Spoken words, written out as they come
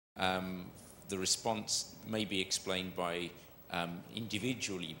the response may be explained by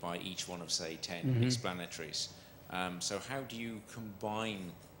individually by each one of, say, 10 explanatories. So how do you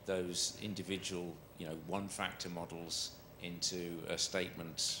combine those individual, one-factor models into a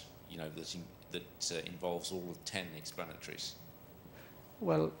statement, that involves all of 10 explanatories?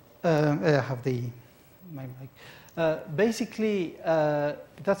 Well, I have my mic. Basically,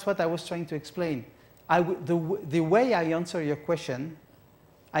 that's what I was trying to explain. The way I answer your question,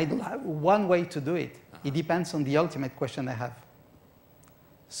 I don't have one way to do it. It depends on the ultimate question I have.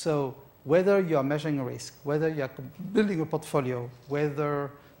 So whether you are measuring a risk, whether you are building a portfolio,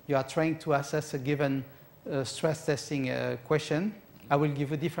 whether you are trying to assess a given stress testing question, I will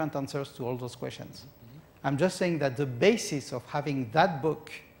give you different answers to all those questions. I'm just saying that the basis of having that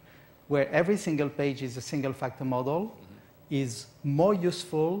book where every single page is a single factor model is more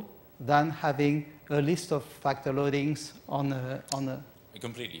useful than having a list of factor loadings on a I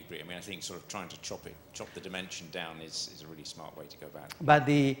completely agree. I mean, I think sort of trying to chop the dimension down is a really smart way to go about it. But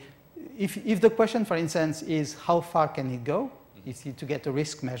if the question, for instance, is how far can it go, is it to get a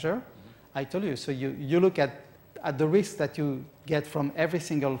risk measure, I told you. So you look at the risk that you get from every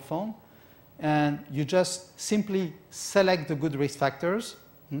single phone, and you just simply select the good risk factors.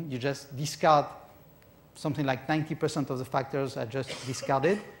 You just discard something like 90% of the factors are just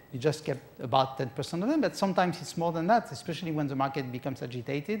discarded. You just kept about 10% of them, but sometimes it's more than that, especially when the market becomes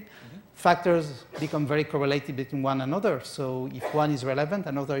agitated. Factors become very correlated between one another. So if one is relevant,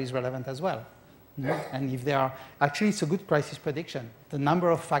 another is relevant as well. And if they are, actually it's a good crisis prediction. The number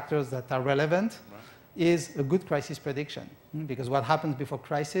of factors that are relevant is a good crisis prediction. Because what happens before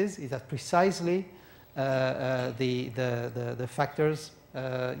crisis is that precisely the factors,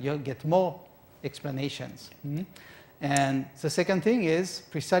 you get more explanations. And the second thing is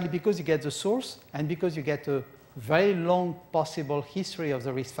precisely because you get the source and because you get a very long possible history of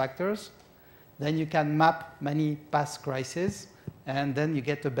the risk factors, then you can map many past crises, and then you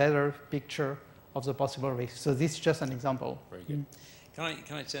get a better picture of the possible risk. So this is just an example. Very good.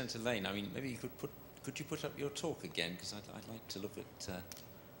 Can I turn to Lane? I mean, maybe you could you put up your talk again, because I'd like to look at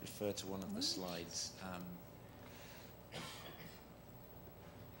refer to one of the slides.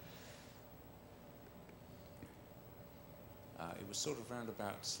 It was sort of round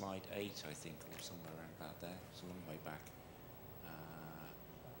about slide 8, I think, or somewhere around about there. It's a long way back,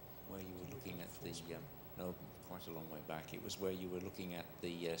 where you were looking at the no, quite a long way back. It was where you were looking at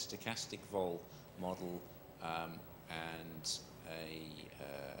the stochastic vol model and a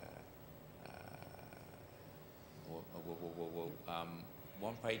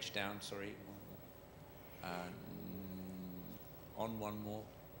one page down. Sorry, on one more.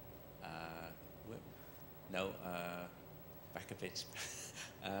 No. Back a bit,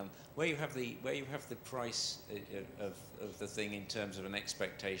 where you have the price of the thing in terms of an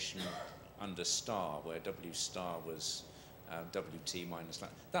expectation under star, where W star was WT minus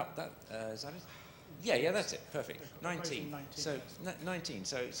that is that it? Yeah, that's it. Perfect. 19. So 19.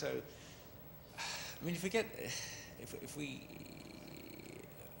 So I mean,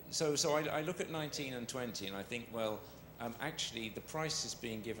 I look at 19 and 20, and I think, well. Actually, the price is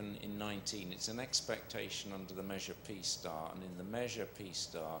being given in 19. It's an expectation under the measure P star, and in the measure P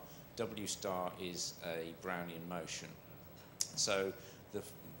star, W star is a Brownian motion. So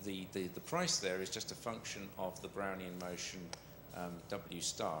the price there is just a function of the Brownian motion W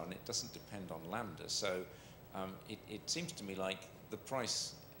star, and it doesn't depend on lambda. So it seems to me like the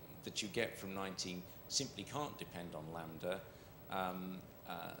price that you get from 19 simply can't depend on lambda,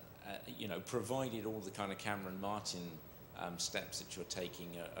 provided all the kind of Cameron-Martin steps that you're taking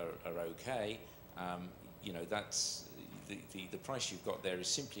are okay. That's the price you've got there is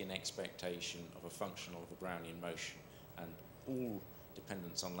simply an expectation of a function of a Brownian motion, and all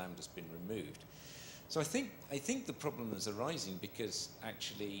dependence on lambda has been removed. So I think the problem is arising because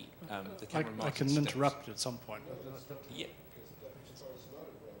actually the Cameron-Martin I can interrupt at some point. Yeah.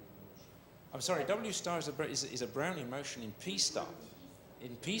 I'm sorry. W star is a Brownian motion in P star.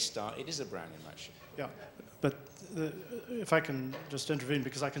 In P star, it is a Brownian motion. Yeah, but if I can just intervene,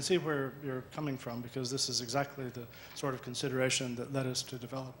 because I can see where you're coming from, because this is exactly the sort of consideration that led us to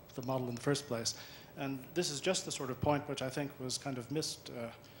develop the model in the first place. And this is just the sort of point which I think was kind of missed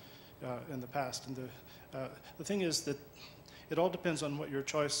in the past. And the thing is that it all depends on what your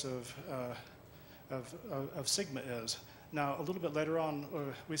choice of sigma is. Now, a little bit later on,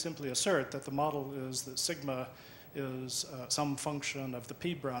 we simply assert that the model is that sigma is some function of the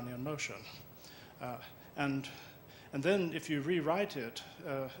P Brownian motion. And then if you rewrite it,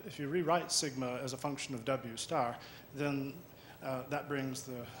 if you rewrite sigma as a function of W star, then that brings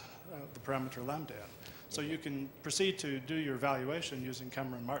the parameter lambda in. So you can proceed to do your valuation using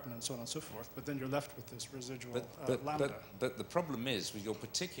Cameron-Martin and so on and so forth, but then you're left with this residual lambda. But the problem is with your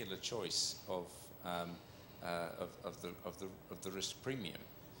particular choice of the risk premium,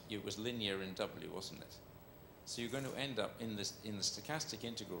 it was linear in W, wasn't it? So you're going to end up in the stochastic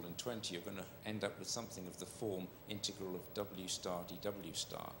integral in 20, you're going to end up with something of the form integral of W star dW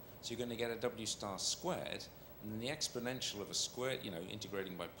star. So you're going to get a W star squared, and then the exponential of a squared, you know,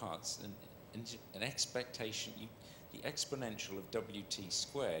 integrating by parts, an expectation, the exponential of WT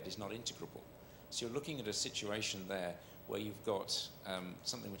squared is not integrable. So you're looking at a situation there where you've got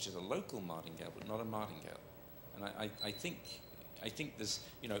something which is a local martingale, but not a martingale. And I think there's,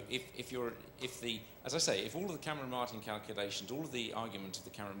 you know, as I say, if all of the Cameron-Martin calculations, all of the arguments of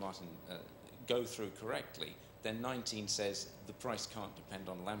the Cameron-Martin go through correctly, then 19 says the price can't depend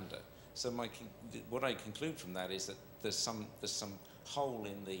on lambda. So what I conclude from that is that there's some hole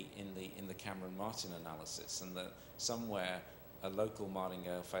in the Cameron-Martin analysis, and that somewhere a local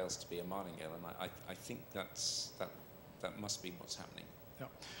martingale fails to be a martingale, and I think that must be what's happening. Yeah.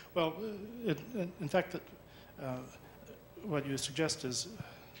 Well, in fact, what you suggest is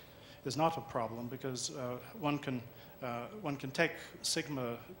not a problem, because one can take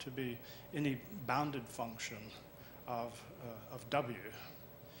sigma to be any bounded function of W,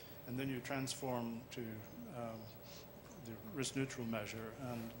 and then you transform to the risk-neutral measure,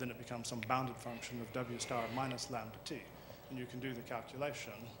 and then it becomes some bounded function of W star minus lambda t, and you can do the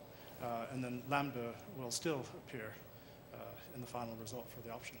calculation, and then lambda will still appear in the final result for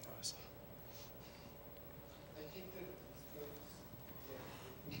the option price. I think that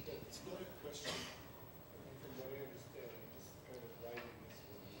it's not a question, from what I understand, I'm just kind of writing this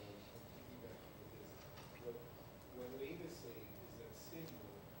one, piggyback with this. What Lena is saying is that sigma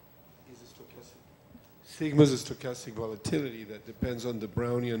is a stochastic. Sigma is a stochastic volatility that depends on the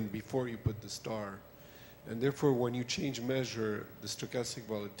Brownian before you put the star. And therefore, when you change measure, the stochastic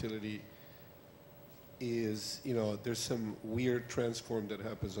volatility is, you know, there's some weird transform that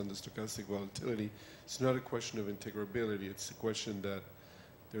happens on the stochastic volatility. It's not a question of integrability. It's a question that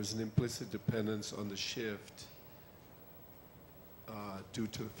there's an implicit dependence on the shift due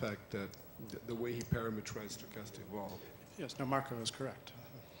to the fact that the way he parametrized stochastic vol. Yes, no, Marco is correct.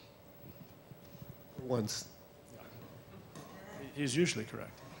 Once. He's usually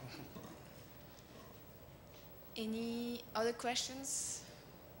correct. Any other questions?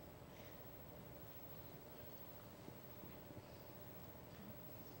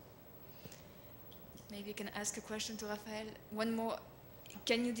 Maybe you can ask a question to Raphael. One more.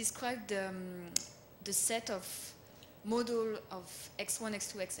 Can you describe the set of model of x1,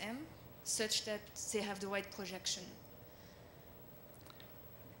 x2, xm such that they have the right projection?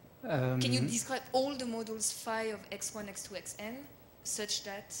 Can you describe all the models phi of x1, x2, xn such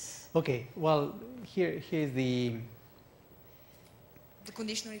that... Okay, well, here's the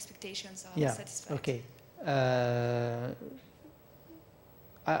conditional expectations are satisfied. Okay.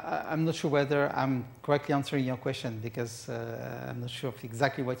 I'm not sure whether I'm correctly answering your question, because I'm not sure of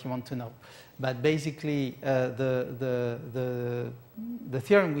exactly what you want to know. But basically, the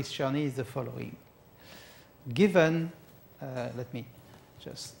theorem with Cherny is the following. Given, let me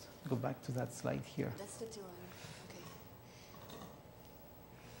just go back to that slide here. That's the theorem. Okay.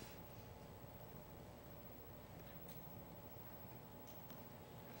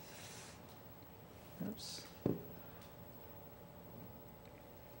 Oops.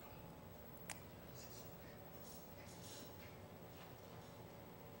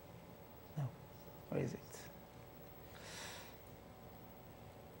 No, where is it?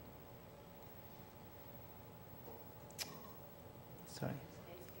 Sorry,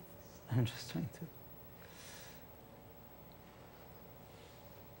 I'm just trying to.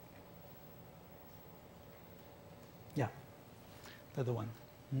 Yeah, the other one.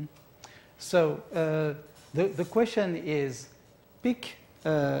 So the question is, pick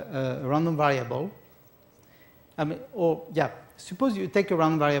a random variable. Suppose you take a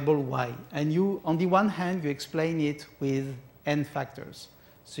random variable y, and you, on the one hand, you explain it with n factors.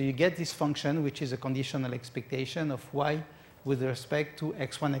 So you get this function, which is a conditional expectation of y with respect to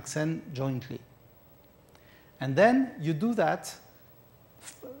x1, xn jointly. And then you do that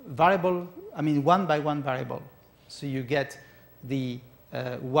one by one variable. So you get the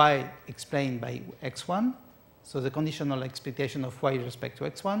y explained by x1, so the conditional expectation of y with respect to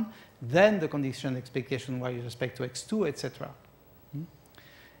x1, then the conditional expectation y with respect to x2, etc.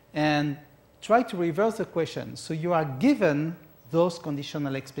 And try to reverse the question. So you are given those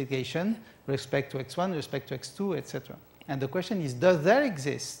conditional expectations with respect to x1, with respect to x2, etc. And the question is, does there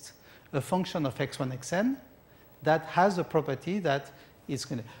exist a function of x1, xn that has a property that is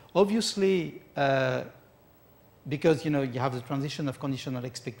going to... Obviously, because you have the transition of conditional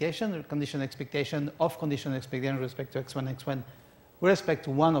expectation, the conditional expectation of conditional expectation with respect to x1, x1, with respect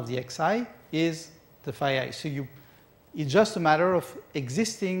to one of the xi is the phi I. So it's just a matter of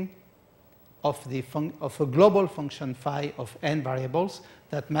existing of a global function phi of n variables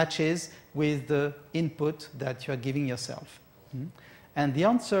that matches with the input that you are giving yourself. And the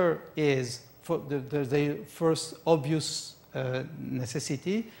answer is, for the first obvious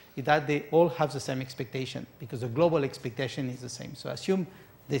necessity is that they all have the same expectation, because the global expectation is the same. So assume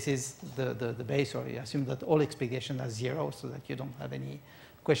this is the base, or you assume that all expectation are 0, so that you don't have any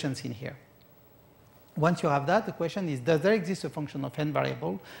questions in here. Once you have that, the question is, does there exist a function of n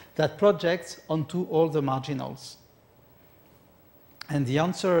variable that projects onto all the marginals? And the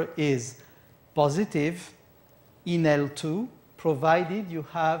answer is positive in L2, provided you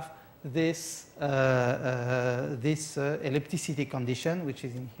have this, ellipticity condition, which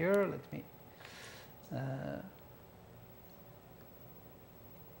is in here. Let me.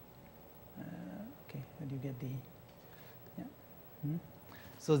 Okay, how do you get the? Yeah.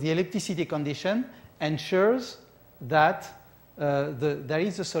 So the ellipticity condition ensures that there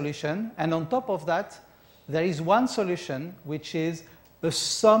is a solution, and on top of that, there is one solution, which is a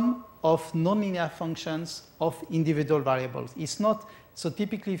sum of nonlinear functions of individual variables. It's not, so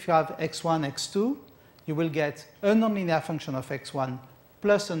typically if you have x1, x2, you will get a nonlinear function of x1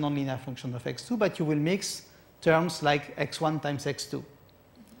 plus a nonlinear function of x2, but you will mix terms like x1 times x2.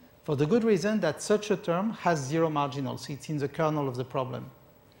 For the good reason that such a term has 0 marginals. It's in the kernel of the problem.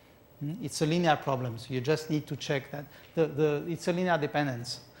 It's a linear problem, so you just need to check that. It's a linear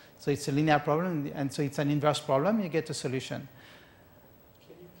dependence. So it's a linear problem, and so it's an inverse problem. You get a solution.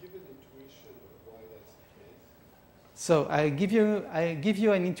 Can you give an intuition of why that's the case? So I give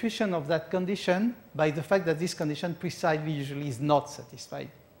you an intuition of that condition by the fact that this condition precisely usually is not satisfied.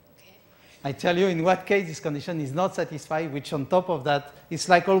 Okay. I tell you in what case this condition is not satisfied, which on top of that, it's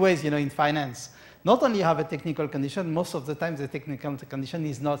like always, in finance. Not only you have a technical condition, most of the time the technical condition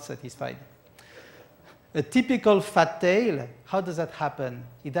is not satisfied. A typical fat tail, how does that happen?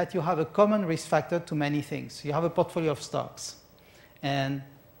 Is that you have a common risk factor to many things. You have a portfolio of stocks. And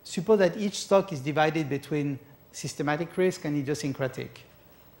suppose that each stock is divided between systematic risk and idiosyncratic.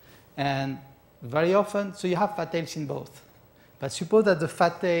 And very often, so you have fat tails in both. But suppose that the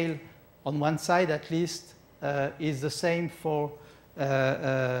fat tail on one side at least is the same for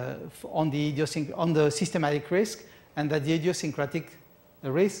on the systematic risk, and that the idiosyncratic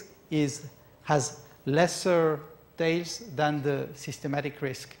risk has lesser tails than the systematic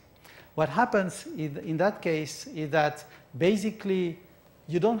risk. What happens in that case is that basically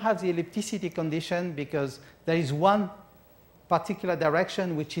you don't have the ellipticity condition because there is one particular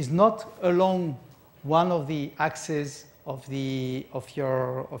direction which is not along one of the axes of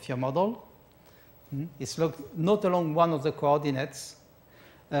your model. It's not along one of the coordinates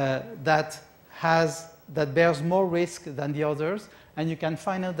that bears more risk than the others, and you can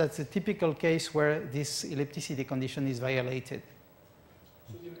find out that's a typical case where this ellipticity condition is violated.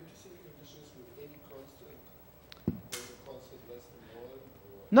 So the ellipticity condition is with any constant, or is a constant less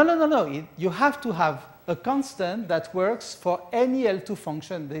than 1? No. You have to have a constant that works for any L2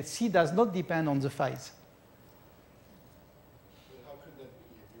 function. The C does not depend on the phis.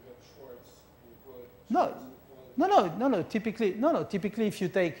 No. Typically, if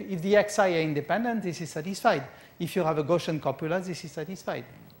the xi are independent, this is satisfied. If you have a Gaussian copula, this is satisfied.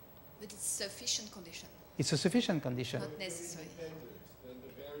 But it's sufficient condition. It's a sufficient condition. Not necessary. Then the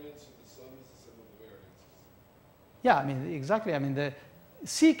variance of the sum is the sum of the variances. Yeah, I mean exactly. I mean the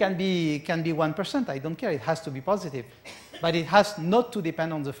C can be 1%. I don't care. It has to be positive, but it has not to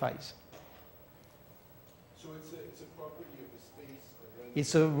depend on the phis. So it's a property of the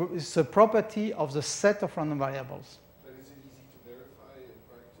space. It's a property of the set of random variables. But is it easy to verify in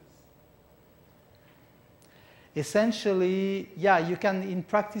practice? Essentially, yeah, you can in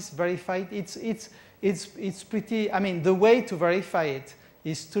practice verify it. It's pretty. I mean, the way to verify it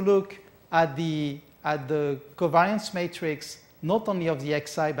is to look at the covariance matrix, not only of the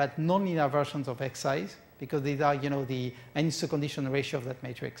xi but nonlinear versions of xi's, because these are the and it's the condition ratio of that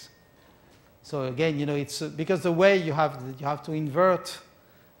matrix. So again, it's because the way you have to invert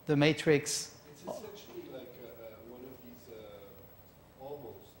the matrix. It's essentially like one of these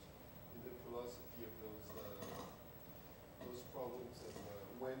almost in the philosophy of those problems of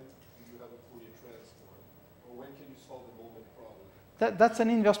when do you have a Fourier transform, or when can you solve a moment problem. That's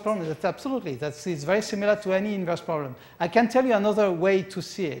an inverse problem. That's absolutely. It's very similar to any inverse problem. I can tell you another way to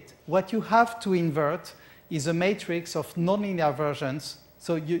see it. What you have to invert is a matrix of nonlinear versions.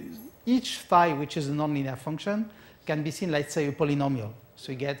 So each phi, which is a nonlinear function, can be seen, let's say, a polynomial.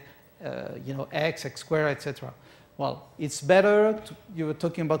 So you get, x, x squared, etc. well, it's better, you were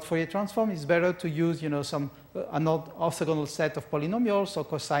talking about Fourier transform, it's better to use, some an orthogonal set of polynomials, or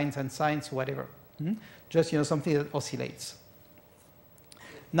cosines and sines, whatever. Just, something that oscillates.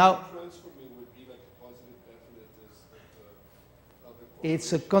 Now, would be like a positive definite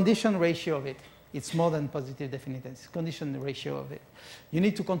it's a condition ratio of it. It's more than positive definite. It's a condition ratio of it. You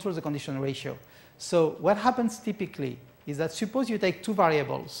need to control the condition ratio. So what happens typically is that suppose you take two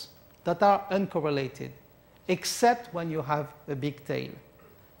variables that are uncorrelated, except when you have a big tail.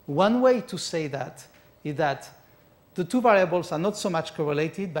 One way to say that is that the two variables are not so much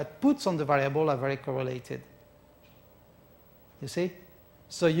correlated, but puts on the variable are very correlated. You see?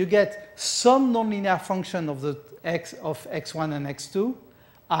 So you get some nonlinear function of the of x1 and x2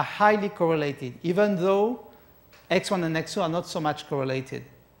 are highly correlated, even though x1 and x2 are not so much correlated.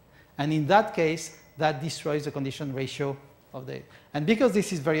 And in that case, that destroys the condition ratio of the... And because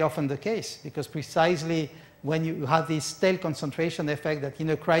this is very often the case, because precisely when you have this tail concentration effect that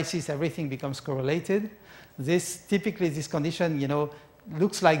in a crisis everything becomes correlated, typically this condition,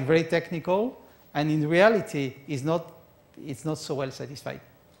 looks like very technical, and in reality it's not so well satisfied.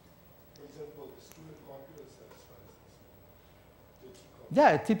 For example, the student copula satisfies this.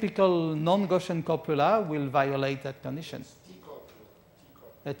 Yeah, a typical non-Gaussian copula will violate that condition.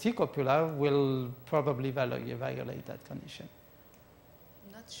 A T copula will probably violate that condition.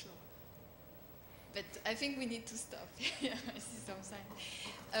 I'm not sure. But I think we need to stop. Yeah, I see some sign.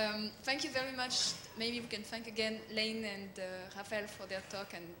 Thank you very much. Maybe we can thank again Lane and Raphael for their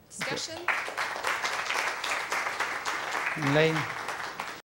talk and discussion. Lane.